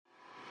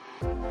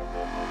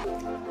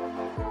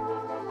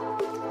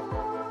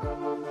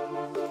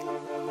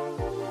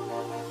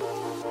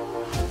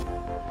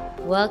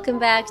Welcome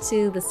back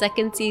to the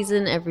second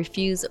season of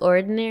Refuse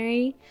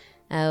Ordinary.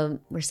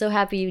 We're so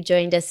happy you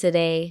joined us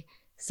today.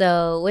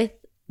 So with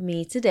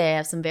me today, I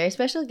have some very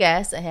special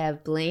guests. I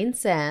have Blaine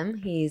Sam.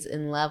 He's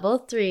in level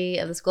 3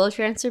 of the School of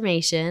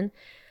Transformation.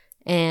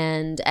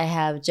 And I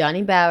have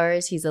Johnny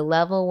Bowers. He's a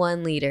level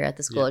 1 leader at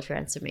the School of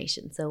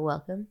Transformation. So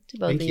welcome to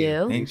both of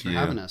you. Thanks for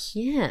having us.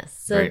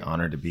 Yes. Very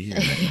honored to be here.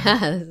 Yeah,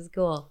 this is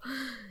cool.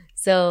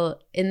 So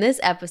in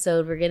this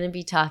episode, we're going to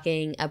be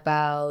talking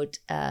about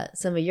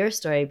some of your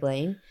story,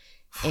 Blaine.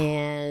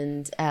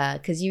 And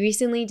because you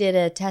recently did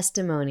a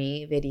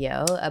testimony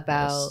video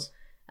about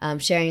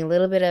sharing a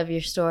little bit of your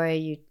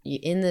story. You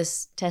in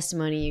this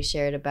testimony, you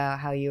shared about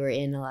how you were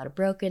in a lot of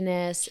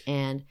brokenness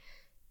and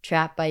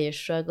trapped by your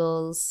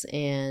struggles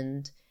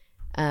and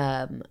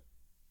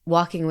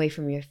walking away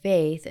from your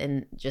faith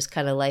and just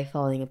kind of life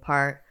falling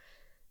apart.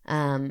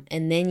 And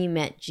then you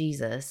met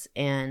Jesus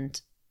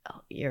and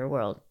your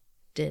world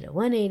did a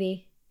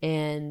 180,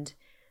 and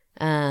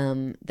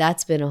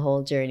that's been a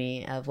whole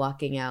journey of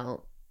walking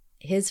out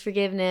his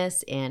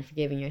forgiveness and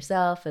forgiving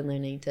yourself and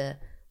learning to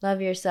love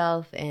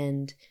yourself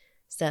and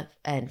stuff,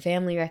 and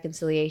family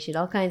reconciliation,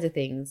 all kinds of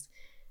things.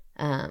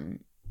 And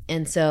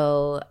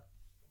so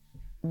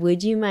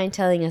would you mind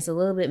telling us a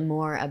little bit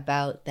more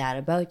about that,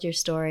 about your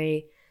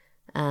story?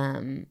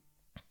 And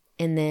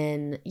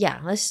then,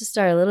 let's just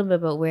start a little bit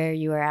about where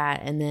you were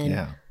at and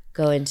then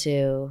go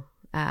into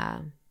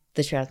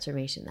the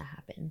transformation that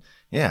happened.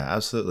 Yeah,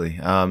 absolutely.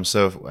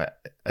 So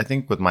I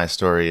think with my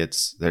story,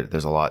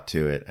 there's a lot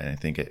to it. And I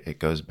think it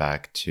goes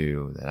back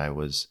to that I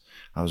was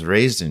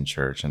raised in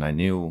church and I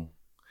knew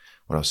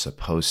what I was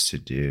supposed to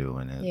do.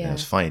 And it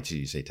was funny too,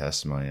 you say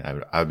testimony.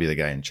 I would be the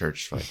guy in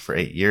church for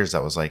 8 years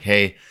that was like,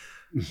 hey,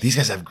 these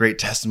guys have great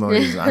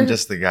testimonies. I'm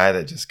just the guy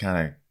that just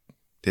kind of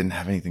didn't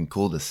have anything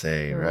cool to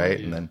say. Right.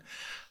 Yeah. And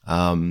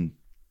then,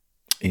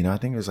 I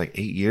think it was like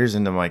 8 years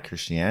into my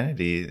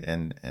Christianity,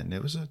 and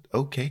it was an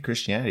okay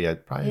Christianity.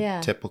 I'd probably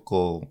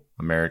typical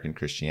American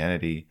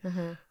Christianity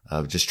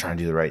of just trying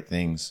to do the right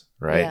things,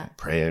 right? Yeah.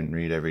 Pray and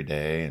read every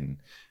day, and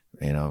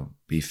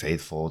be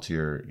faithful to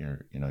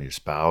your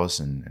spouse,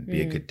 and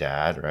be a good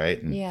dad,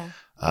 right? And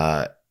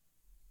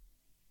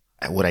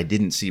what I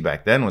didn't see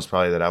back then was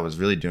probably that I was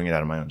really doing it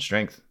out of my own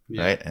strength,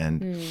 right?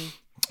 And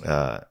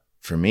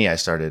for me, I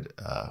started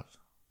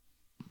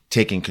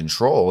taking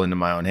control into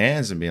my own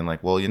hands and being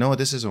like, well, you know what,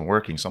 this isn't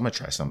working, so I'm gonna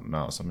try something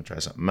else.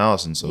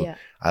 And so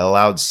I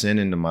allowed sin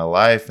into my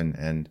life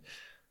and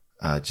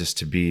just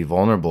to be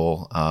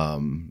vulnerable.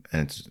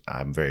 And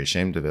I'm very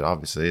ashamed of it,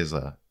 obviously, is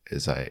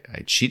I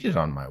cheated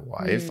on my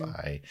wife.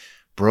 I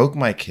broke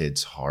my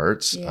kids'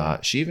 hearts.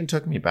 She even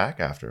took me back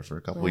after for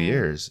a couple of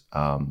years.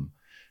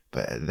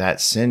 But that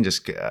sin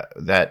just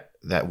that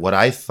what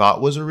I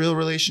thought was a real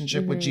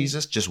relationship with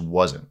Jesus just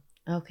wasn't.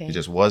 Okay. It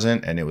just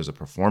wasn't, and it was a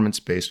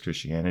performance-based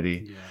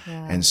Christianity.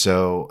 And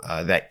so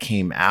that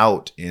came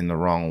out in the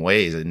wrong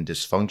ways and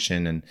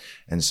dysfunction,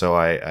 and so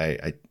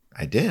I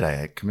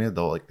committed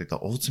the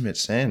ultimate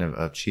sin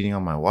of cheating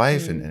on my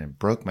wife, and it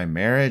broke my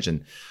marriage,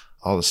 and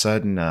all of a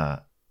sudden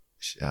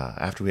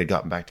after we had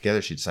gotten back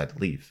together, she decided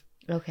to leave.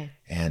 Okay.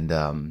 And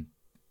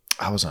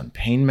I was on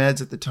pain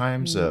meds at the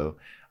time, so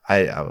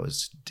I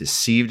was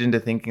deceived into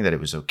thinking that it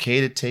was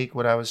okay to take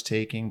what I was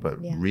taking, but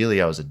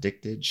really I was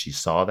addicted. She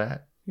saw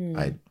that.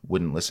 I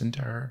wouldn't listen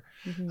to her.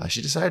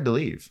 She decided to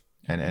leave,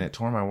 and it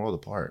tore my world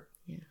apart.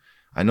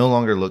 I no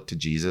longer looked to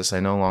Jesus.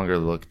 I no longer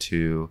looked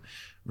to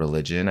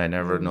religion. I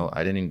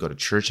didn't even go to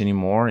church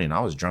anymore. I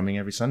was drumming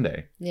every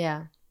Sunday.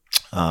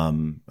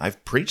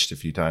 I've preached a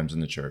few times in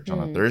the church on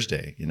a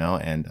Thursday,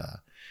 and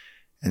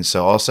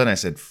so all of a sudden I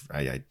said,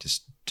 I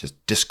just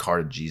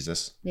discarded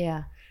Jesus.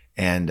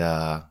 And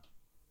I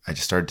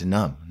just started to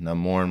numb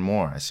more and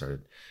more. I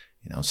started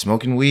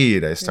smoking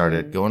weed. I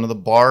started going to the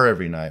bar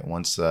every night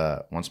once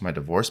my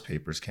divorce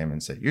papers came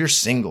and said, you're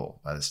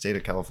single by the state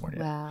of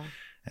California. Wow.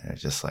 And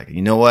it's just like,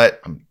 you know what?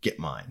 I'm gonna get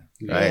mine.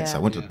 Right. So I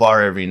went to the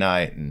bar every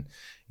night and,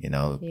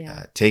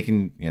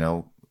 taking,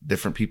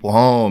 different people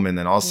home. And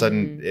then all of a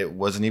sudden it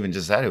wasn't even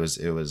just that. It was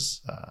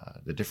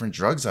the different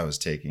drugs I was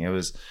taking. It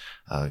was,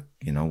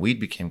 weed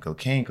became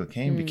cocaine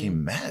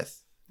became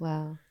meth.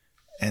 Wow.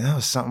 And that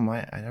was something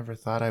I never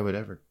thought I would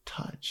ever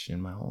touch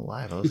in my whole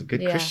life. I was a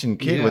good Christian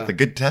kid with a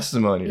good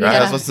testimony, right?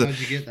 I was How'd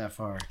you get that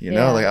far?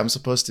 Like I'm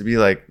supposed to be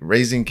like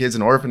raising kids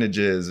in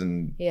orphanages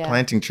and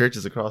planting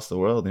churches across the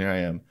world. And here I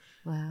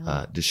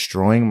am,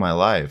 destroying my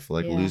life,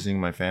 losing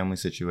my family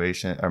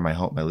situation or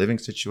my living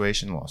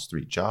situation, lost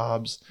 3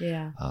 jobs.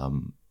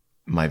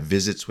 My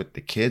visits with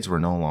the kids were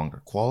no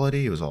longer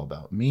quality. It was all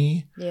about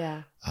me.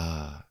 And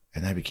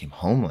I became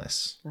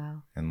homeless.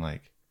 Wow. And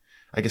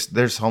I guess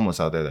there's homeless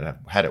out there that have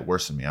had it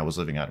worse than me. I was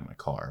living out of my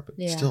car, but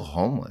still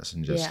homeless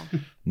and just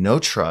no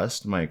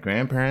trust. My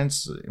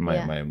grandparents,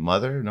 my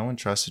mother, no one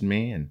trusted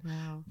me and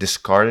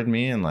discarded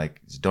me and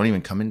don't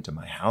even come into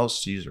my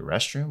house to use a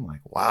restroom.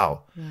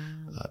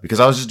 Because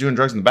I was just doing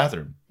drugs in the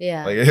bathroom.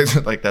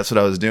 That's what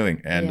I was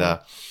doing. And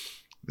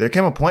there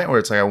came a point where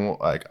it's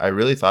like I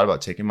really thought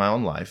about taking my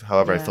own life.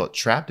 However, I felt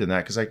trapped in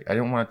that because I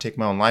didn't want to take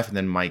my own life and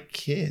then my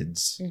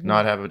kids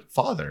not have a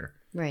father.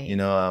 Right. You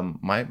know,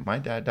 my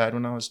dad died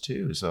when I was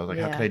 2. So I was like,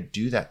 how could I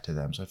do that to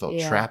them? So I felt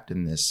trapped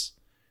in this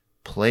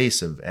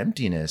place of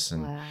emptiness.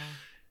 And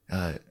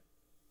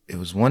it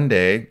was one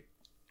day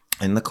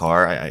in the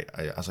car, I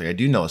was like, I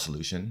do know a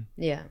solution.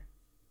 Yeah.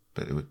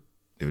 But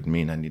it would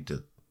mean I need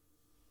to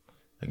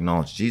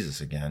acknowledge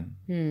Jesus again.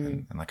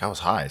 And like I was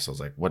high. So I was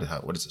like, what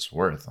is this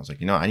worth? I was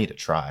like, I need to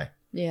try.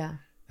 Yeah.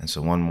 And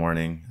so one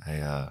morning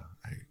I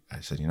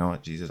said, you know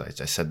what, Jesus,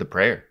 I said the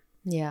prayer.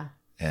 Yeah.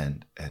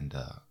 And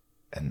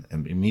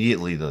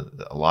immediately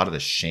a lot of the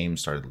shame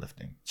started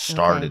lifting.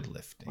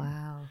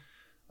 Wow.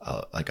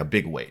 Like a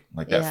big weight,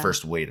 like that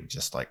first weight of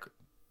just like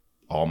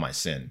all my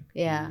sin.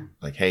 Yeah.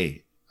 Like,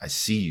 hey, I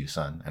see you,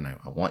 son, and I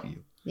want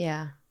you.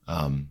 Yeah.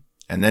 And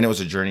then it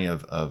was a journey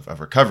of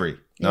recovery.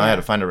 Now I had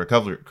to find a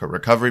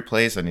recovery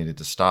place. I needed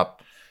to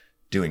stop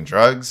doing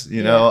drugs,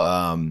 you know.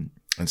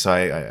 And so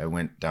I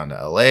went down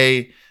to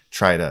LA,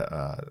 tried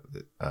a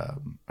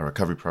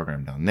recovery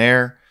program down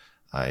there.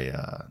 I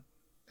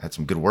had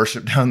some good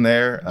worship down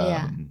there.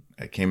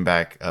 I came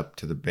back up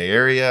to the Bay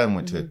Area and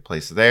went to a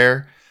place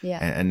there. Yeah.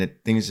 And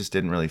things just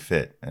didn't really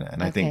fit.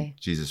 And I think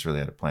Jesus really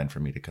had a plan for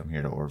me to come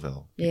here to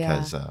Orrville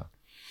because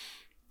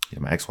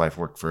my ex-wife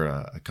worked for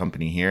a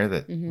company here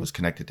that was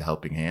connected to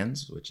Helping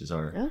Hands, which is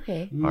our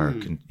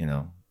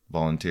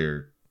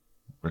volunteer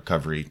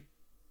recovery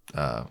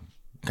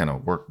kind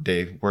of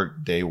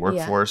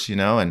workforce,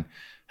 and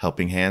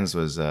Helping Hands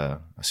was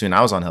soon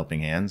I was on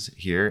Helping Hands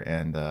here,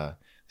 and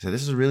so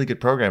this is a really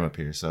good program up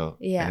here. So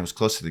and it was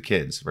close to the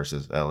kids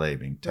versus LA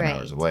being 10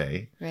 hours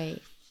away.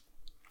 Right.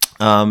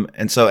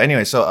 And so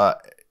anyway,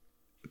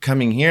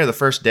 coming here the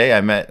first day I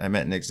met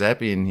Nick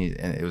Zeppi and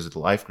it was a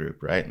life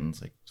group, right? And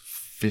it's like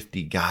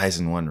 50 guys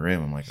in one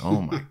room. I'm like, oh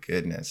my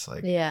goodness.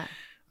 Like I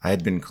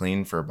had been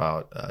clean for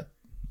about a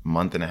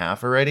month and a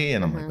half already.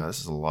 And I'm like, oh, this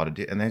is a lot of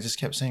and they just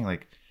kept saying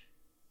like,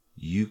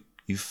 you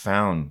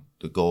found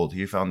the gold,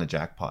 you found the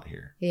jackpot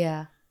here.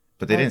 Yeah.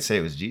 But they didn't say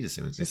it was Jesus.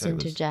 It was just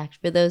interject.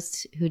 For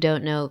those who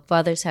don't know,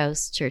 Father's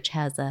House Church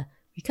has a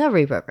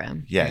recovery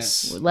program.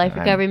 Yes. Life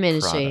Recovery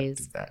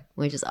Ministries,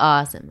 which is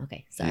awesome.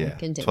 Okay. Sorry.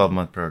 Continue.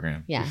 12-month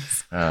program.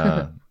 Yes.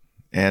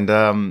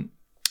 And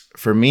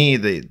for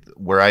me,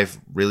 where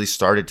I've really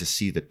started to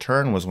see the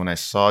turn was when I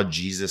saw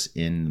Jesus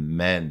in the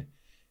men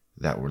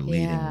that were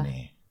leading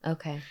me.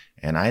 Okay.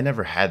 And I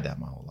never had that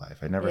my whole life.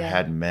 I never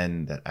had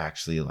men that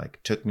actually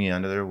like took me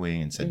under their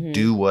wing and said,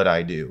 do what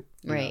I do.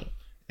 Right.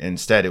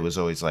 Instead, it was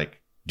always like,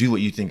 do what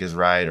you think is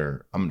right,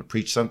 or I'm going to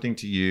preach something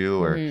to you,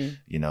 or,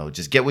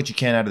 just get what you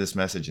can out of this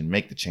message and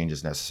make the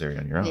changes necessary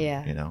on your own,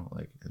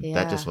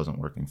 that just wasn't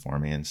working for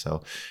me. And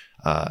so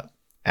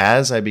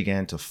as I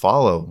began to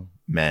follow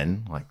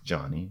men like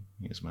Johnny,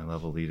 he was my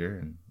level leader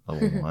and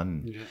level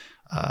 1,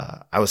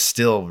 I was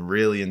still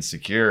really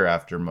insecure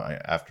after my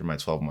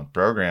 12-month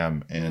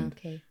program. And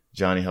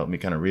Johnny helped me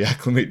kind of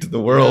reacclimate to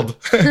the world,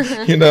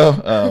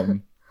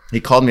 he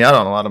called me out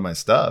on a lot of my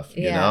stuff,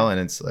 and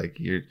it's like,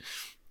 you're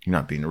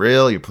not being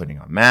real. You're putting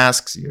on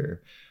masks.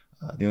 You're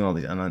doing all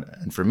these.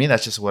 And for me,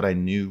 that's just what I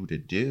knew to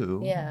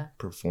do. Yeah.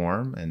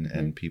 Perform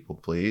and people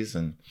please.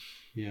 And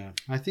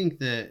I think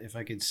that if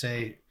I could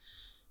say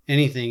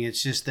anything,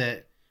 it's just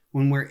that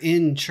when we're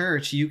in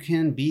church, you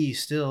can be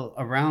still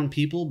around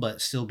people, but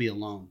still be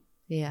alone.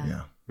 Yeah.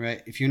 Yeah.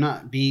 Right. If you're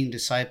not being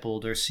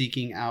discipled or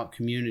seeking out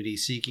community,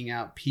 seeking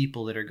out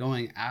people that are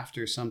going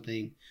after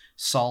something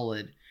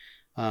solid,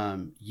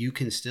 you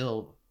can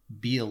still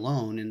be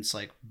alone. And it's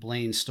like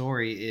Blaine's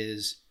story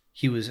is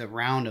he was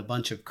around a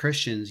bunch of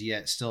Christians,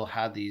 yet still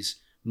had these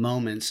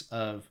moments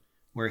of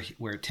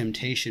where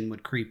temptation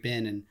would creep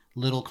in and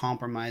little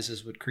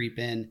compromises would creep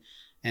in,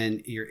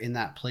 and you're in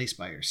that place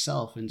by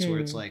yourself. And so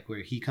it's like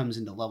where he comes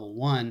into level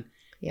 1,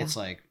 it's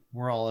like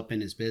we're all up in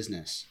his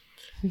business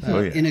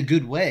in a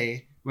good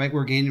way. Right,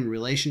 we're gaining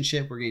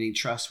relationship, we're gaining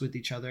trust with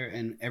each other,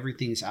 and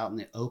everything's out in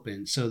the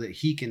open so that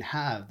he can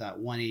have that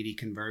 180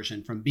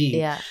 conversion from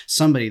being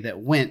somebody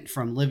that went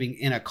from living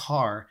in a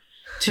car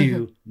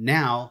to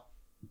now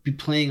be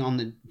playing on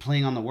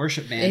the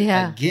worship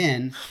band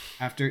again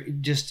after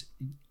just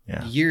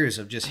years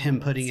of just him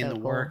putting in the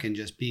work and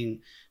just being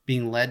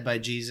led by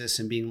Jesus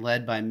and being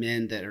led by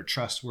men that are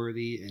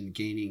trustworthy and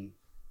gaining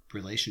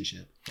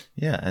relationship.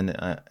 Yeah, and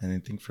I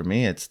think for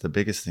me, it's the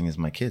biggest thing is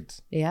my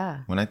kids.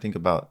 Yeah. When I think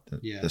about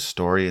the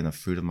story and the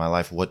fruit of my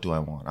life, what do I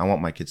want? I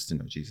want my kids to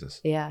know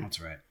Jesus. Yeah,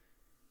 that's right.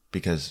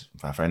 Because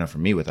if I know for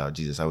me, without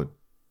Jesus, I would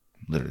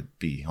literally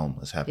be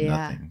homeless, have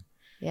nothing.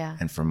 Yeah.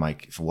 And for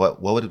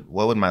what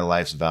would my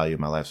life's value,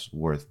 my life's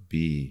worth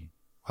be?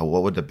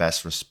 What would the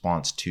best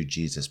response to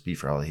Jesus be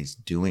for all that he's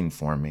doing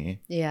for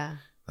me? Yeah.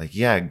 Like,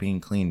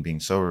 being clean, being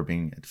sober,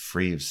 being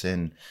free of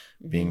sin,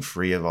 being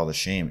free of all the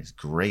shame is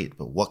great.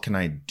 But what can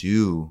I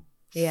do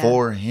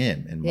for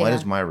him? And what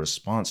is my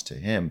response to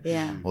him?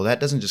 Yeah. Well, that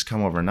doesn't just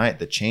come overnight.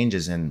 The change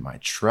is in my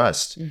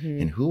trust,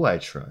 in who I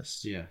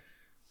trust. Yeah.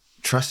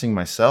 trusting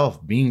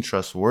myself, being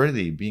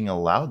trustworthy, being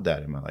allowed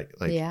that in my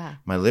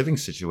my living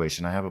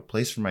situation. I have a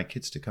place for my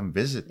kids to come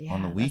visit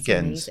on the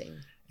weekends,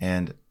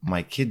 and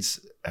my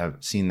kids have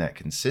seen that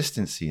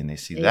consistency, and they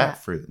see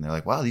that fruit, and they're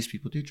like, wow, these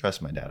people do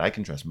trust my dad. I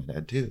can trust my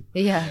dad too.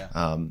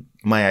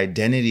 My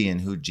identity in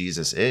who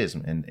Jesus is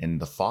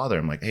and the Father.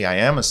 I'm like, hey, I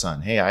am a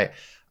son. Hey, I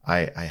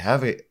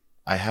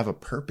have a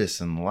purpose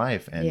in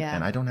life,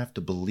 and I don't have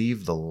to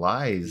believe the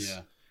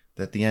lies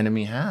that the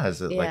enemy has.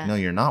 That like, no,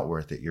 you're not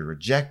worth it. You're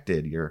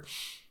rejected. You're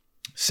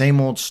same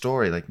old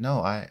story. Like,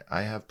 no,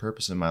 I have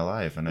purpose in my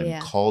life, and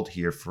I'm called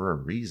here for a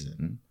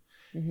reason.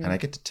 And I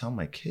get to tell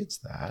my kids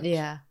that.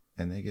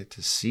 And they get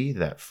to see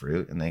that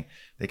fruit, and they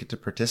get to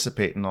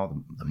participate in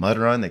all the mud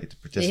run. They get to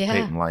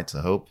participate in Lights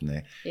of Hope,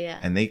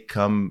 and they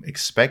come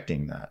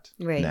expecting that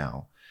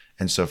now.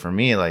 And so for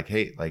me, like,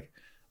 hey, like,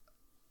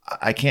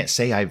 I can't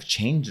say I've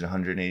changed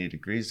 180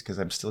 degrees because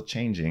I'm still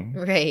changing.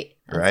 Right.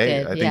 Good.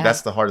 I think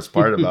that's the hardest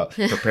part about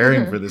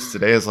preparing for this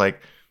today is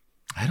like,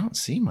 I don't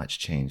see much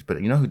change,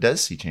 but you know who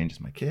does see change is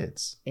my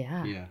kids.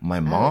 My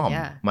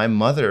mom, my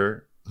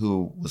mother,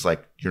 who was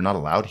like, you're not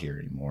allowed here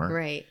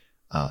anymore.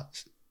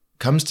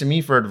 Comes to me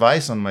for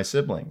advice on my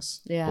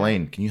siblings.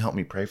 Blaine, can you help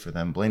me pray for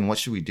them? Blaine, what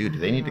should we do? Do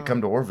they need to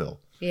come to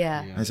Orville?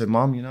 I said,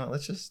 Mom, you know,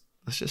 let's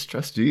just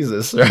trust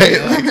Jesus, right?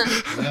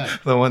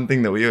 The one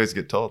thing that we always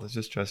get told, let's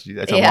just trust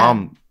Jesus. I tell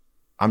Mom,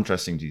 I'm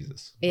trusting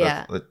Jesus.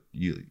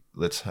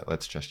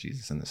 Let's trust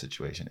Jesus in the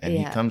situation. And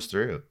he comes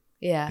through.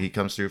 He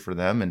comes through for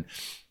them. And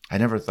I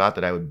never thought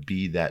that I would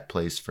be that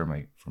place for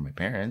my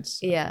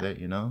parents.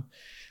 You know?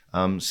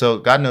 So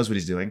God knows what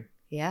he's doing.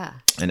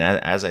 And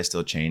as I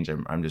still change,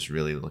 I'm just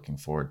really looking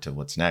forward to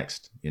what's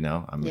next. You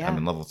know, I'm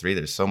in level 3.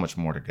 There's so much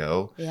more to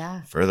go.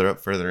 Further up,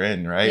 further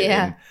in, right?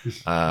 And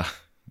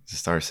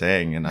just start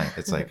saying, and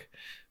it's like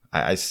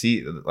I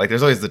see, like,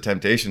 there's always the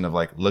temptation of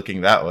like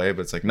looking that way,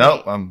 but it's like,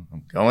 nope, I'm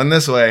going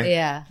this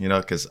way. You know,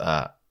 because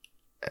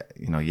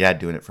you know,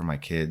 doing it for my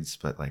kids,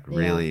 but like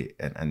really,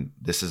 and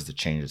this is the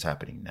change that's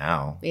happening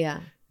now.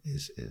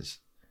 Is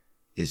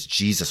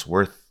Jesus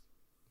worth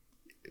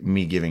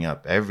me giving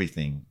up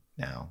everything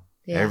now?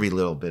 Every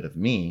little bit of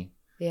me,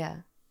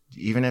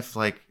 even if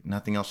like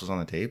nothing else was on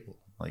the table,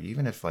 like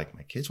even if like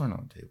my kids weren't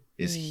on the table,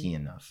 is he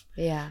enough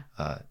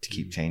to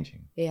keep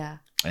changing?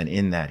 And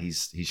in that,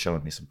 he's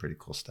showing me some pretty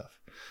cool stuff.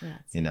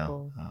 That's you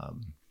know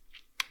cool.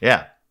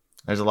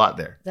 There's a lot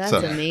there. That's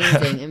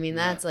amazing. I mean,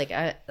 that's like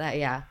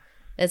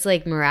it's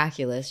like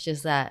miraculous,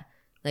 just that,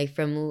 like,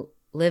 from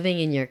living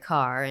in your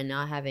car and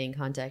not having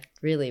contact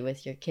really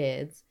with your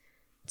kids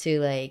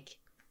to like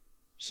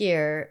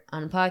here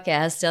on a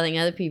podcast telling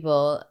other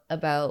people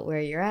about where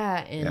you're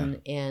at,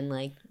 and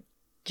like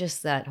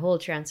just that whole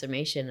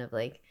transformation of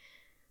like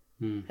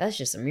that's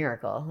just a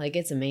miracle. Like,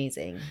 it's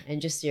amazing.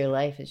 And just your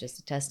life is just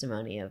a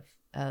testimony of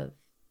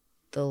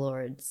the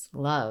Lord's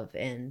love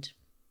and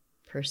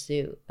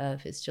pursuit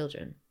of his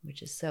children,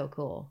 which is so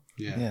cool.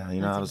 You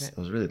know, I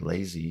was really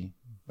lazy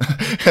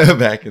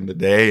back in the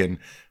day, and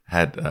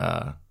had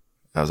I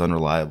was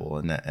unreliable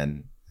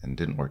and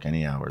didn't work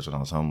any hours when I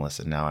was homeless.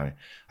 And now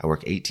I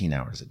work 18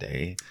 hours a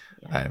day.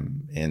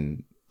 I'm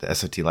in the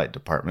SOT Light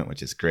department,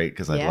 which is great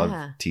because I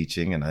love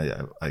teaching. And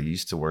I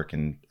used to work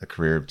in a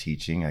career of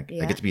teaching. I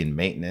get to be in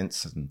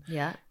maintenance and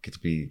get to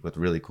be with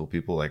really cool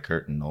people like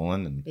Kurt and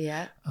Nolan,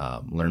 and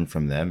learn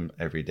from them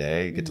every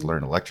day. Get to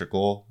learn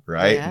electrical,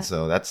 right? And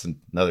so that's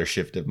another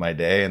shift of my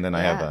day. And then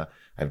I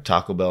have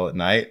Taco Bell at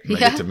night, and I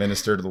get to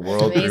minister to the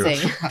world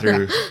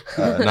through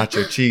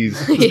nacho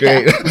cheese. It's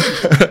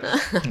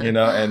great. You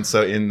know, and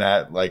so in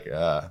that, like,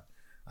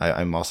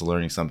 I'm also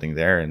learning something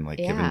there, and like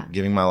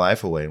giving my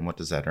life away. And what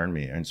does that earn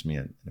me? It earns me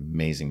an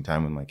amazing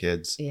time with my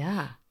kids.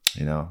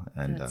 You know,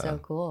 and that's so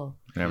cool.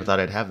 I never thought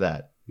I'd have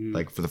that.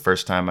 Like, for the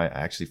first time, I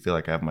actually feel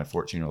like I have my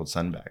 14-year-old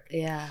son back.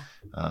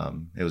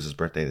 It was his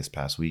birthday this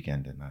past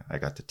weekend, and I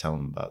got to tell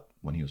him about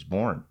when he was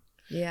born.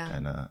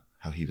 And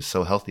how he was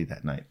so healthy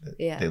that night that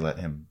they let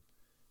him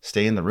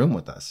stay in the room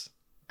with us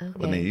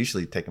when they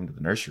usually take him to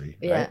the nursery,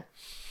 right?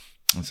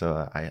 And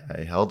so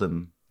I held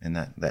him in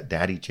that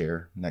daddy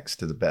chair next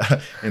to the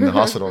bed in the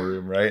hospital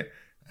room, right?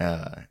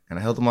 And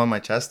I held him on my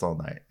chest all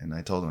night, and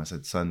I told him, I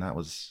said, son, that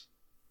was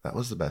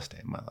the best day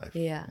of my life.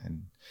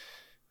 And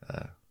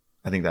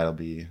I think that'll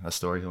be a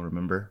story he'll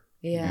remember.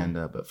 And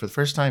but for the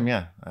first time,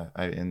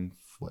 I in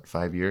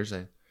 5 years,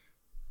 I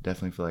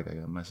definitely feel like I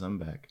got my son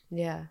back.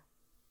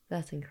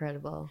 That's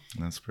incredible.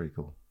 That's pretty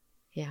cool.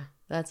 Yeah,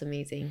 that's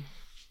amazing.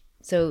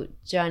 So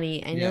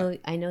Johnny,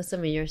 I know some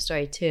of your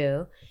story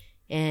too,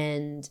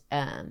 and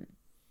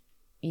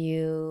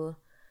you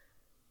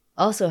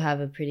also have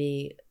a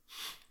pretty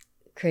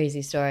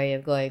crazy story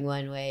of going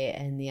one way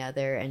and the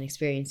other and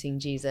experiencing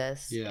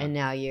Jesus. And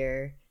now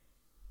you're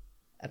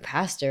a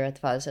pastor at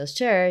the Father's House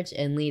Church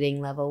and leading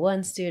level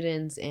 1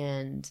 students,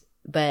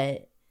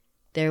 but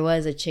there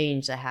was a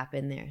change that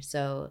happened there.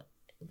 So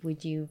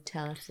would you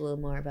tell us a little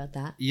more about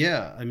that?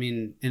 Yeah, I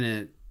mean, in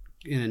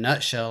a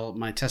nutshell,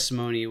 my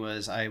testimony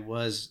was I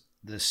was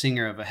the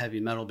singer of a heavy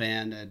metal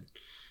band, and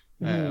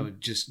I would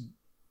just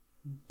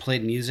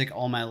played music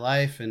all my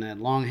life and I had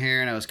long hair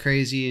and I was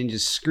crazy and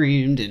just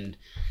screamed and,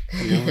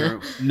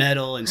 were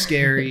metal and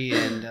scary.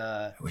 And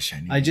I wish I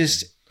knew.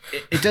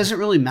 It doesn't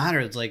really matter.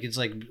 It's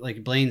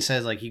like Blaine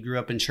says, like he grew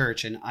up in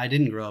church and I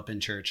didn't grow up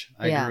in church.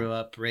 I grew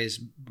up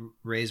raised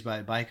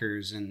by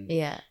bikers and,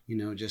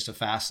 just a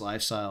fast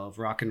lifestyle of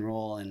rock and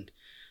roll. And,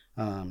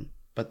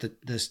 but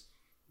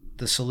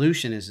the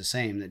solution is the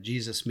same, that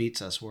Jesus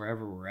meets us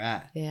wherever we're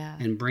at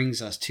and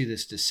brings us to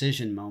this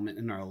decision moment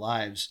in our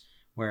lives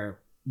where,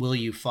 will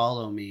you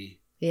follow me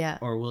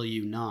or will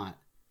you not?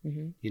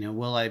 Mm-hmm.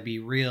 Will I be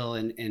real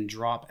and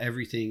drop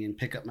everything and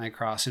pick up my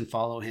cross and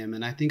follow him?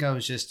 And I think I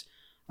was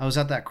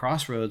at that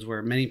crossroads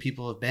where many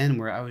people have been,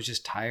 where I was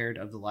just tired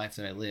of the life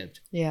that I lived.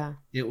 Yeah.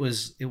 It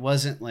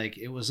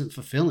wasn't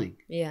fulfilling.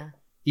 Yeah.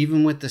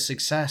 Even with the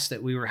success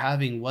that we were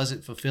having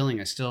wasn't fulfilling.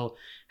 I still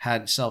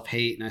had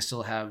self-hate and I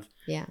still have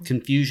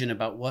confusion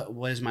about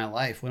what is my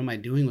life? What am I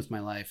doing with my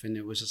life? And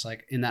it was just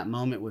like in that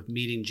moment with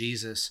meeting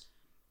Jesus,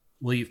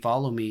 will you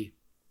follow me?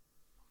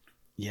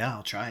 Yeah,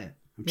 I'll try it.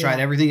 I've tried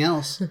everything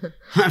else.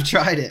 I've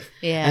tried it.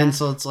 Yeah. And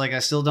so it's like, I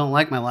still don't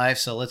like my life.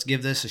 So let's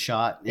give this a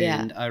shot.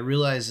 And I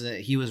realized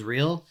that he was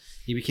real.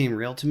 He became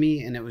real to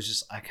me. And it was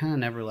just, I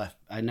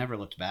never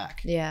looked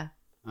back. Yeah.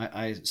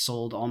 I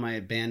sold all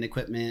my band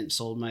equipment,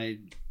 sold my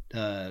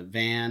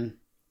van,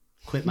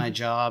 quit my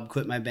job,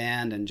 quit my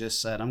band, and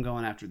just said, I'm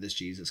going after this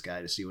Jesus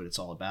guy to see what it's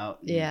all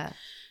about. And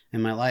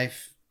my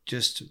life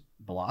just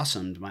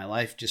blossomed. My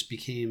life just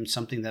became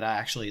something that I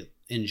actually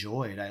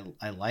enjoyed.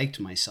 I liked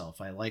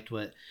myself. I liked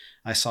what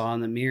I saw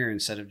in the mirror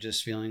instead of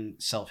just feeling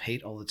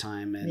self-hate all the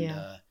time. And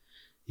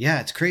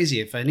it's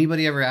crazy. If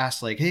anybody ever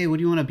asked like, hey, what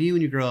do you want to be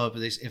when you grow up?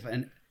 They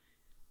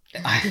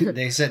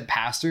said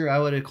pastor, I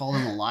would have called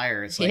him a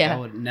liar. It's like, I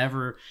would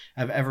never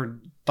have ever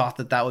thought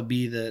that would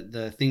be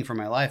the thing for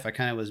my life. I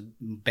kind of was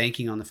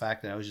banking on the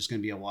fact that I was just going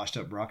to be a washed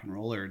up rock and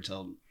roller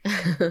until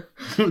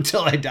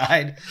I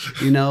died,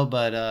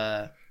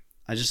 but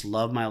I just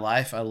love my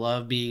life. I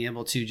love being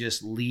able to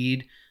just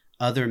lead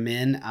other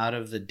men out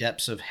of the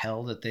depths of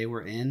hell that they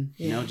were in,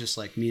 just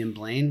like me and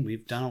Blaine.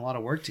 We've done a lot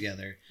of work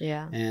together.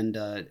 Yeah. And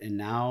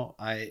now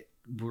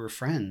we're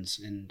friends,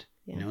 and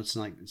it's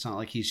not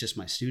like he's just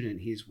my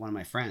student. He's one of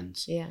my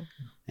friends. Yeah.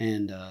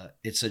 And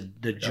it's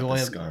the joy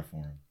of scar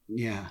for him.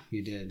 Yeah,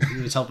 he did.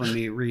 He was helping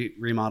me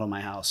remodel my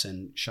house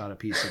and shot a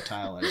piece of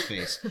tile at his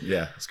face.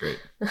 Yeah, that's great.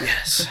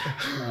 Yes.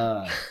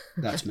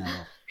 That's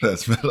metal.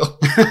 That's metal.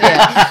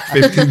 Yeah.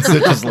 15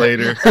 stitches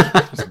later,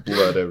 there's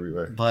blood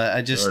everywhere.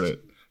 But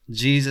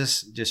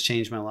Jesus just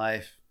changed my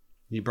life.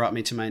 He brought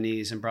me to my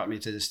knees and brought me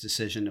to this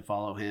decision to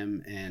follow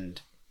him.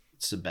 And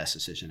it's the best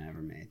decision I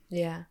ever made.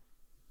 Yeah.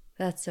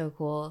 That's so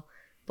cool.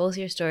 Both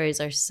your stories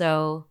are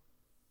so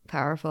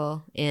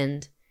powerful,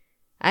 and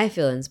I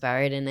feel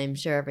inspired, and I'm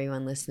sure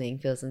everyone listening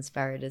feels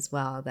inspired as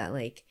well, that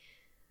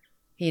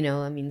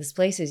these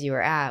places you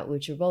were at,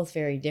 which were both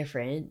very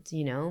different,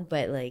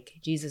 but like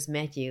Jesus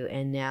met you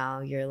and now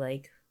you're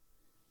like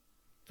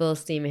full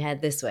steam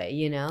ahead this way,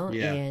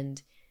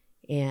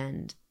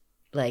 and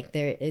like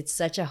it's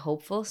such a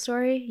hopeful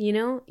story,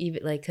 even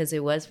like, cause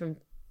it was from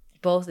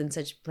both in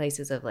such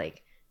places of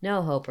like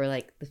no hope, or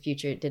like the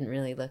future didn't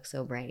really look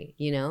so bright,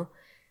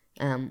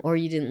 or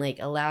you didn't like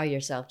allow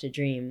yourself to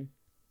dream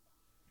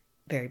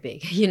very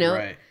big,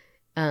 right.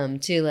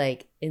 To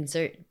like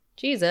insert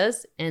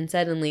Jesus and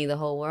suddenly the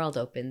whole world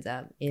opens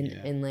up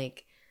in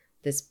like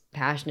this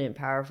passionate,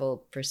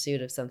 powerful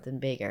pursuit of something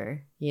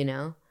bigger,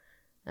 and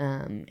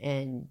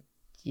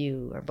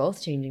you are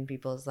both changing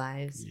people's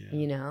lives,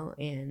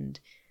 and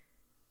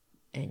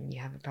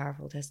you have a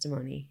powerful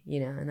testimony,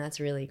 and that's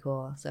really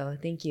cool. So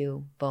thank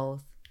you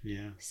both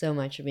so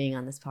much for being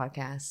on this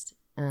podcast.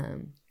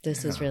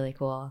 This is really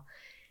cool.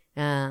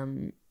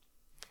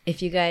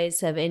 If you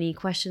guys have any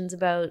questions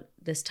about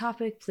this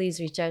topic, please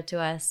reach out to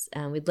us.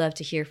 We'd love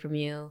to hear from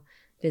you.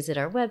 Visit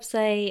our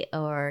website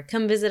or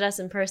come visit us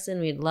in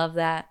person. We'd love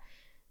that.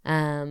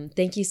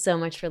 Thank you so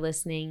much for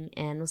listening,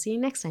 and we'll see you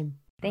next time.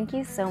 Thank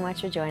you so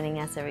much for joining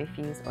us at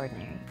Refuse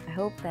Ordinary. I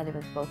hope that it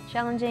was both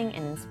challenging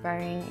and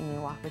inspiring in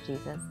your walk with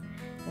Jesus.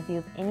 If you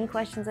have any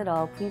questions at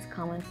all, please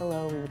comment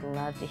below. We would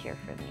love to hear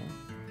from you.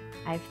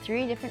 I have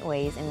 3 different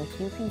ways in which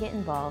you can get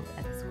involved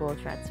at the School of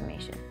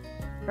Transformation.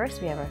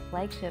 First, we have our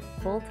flagship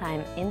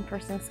full-time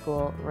in-person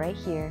school right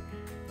here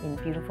in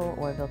beautiful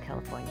Oroville,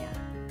 California.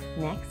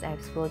 Next, I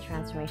have School of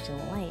Transformation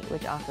Light,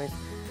 which offers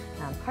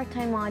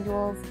part-time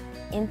modules,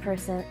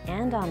 in-person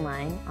and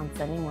online on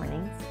Sunday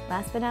mornings.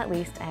 Last but not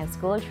least, I have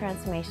School of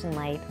Transformation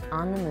Light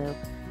on the Move,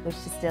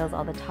 which distills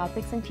all the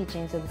topics and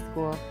teachings of the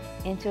school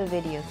into a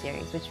video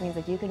series, which means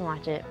that you can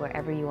watch it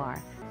wherever you are.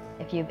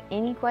 If you have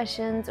any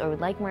questions or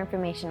would like more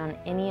information on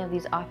any of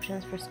these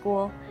options for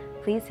school,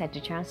 please head to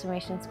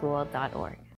transformationschool.org.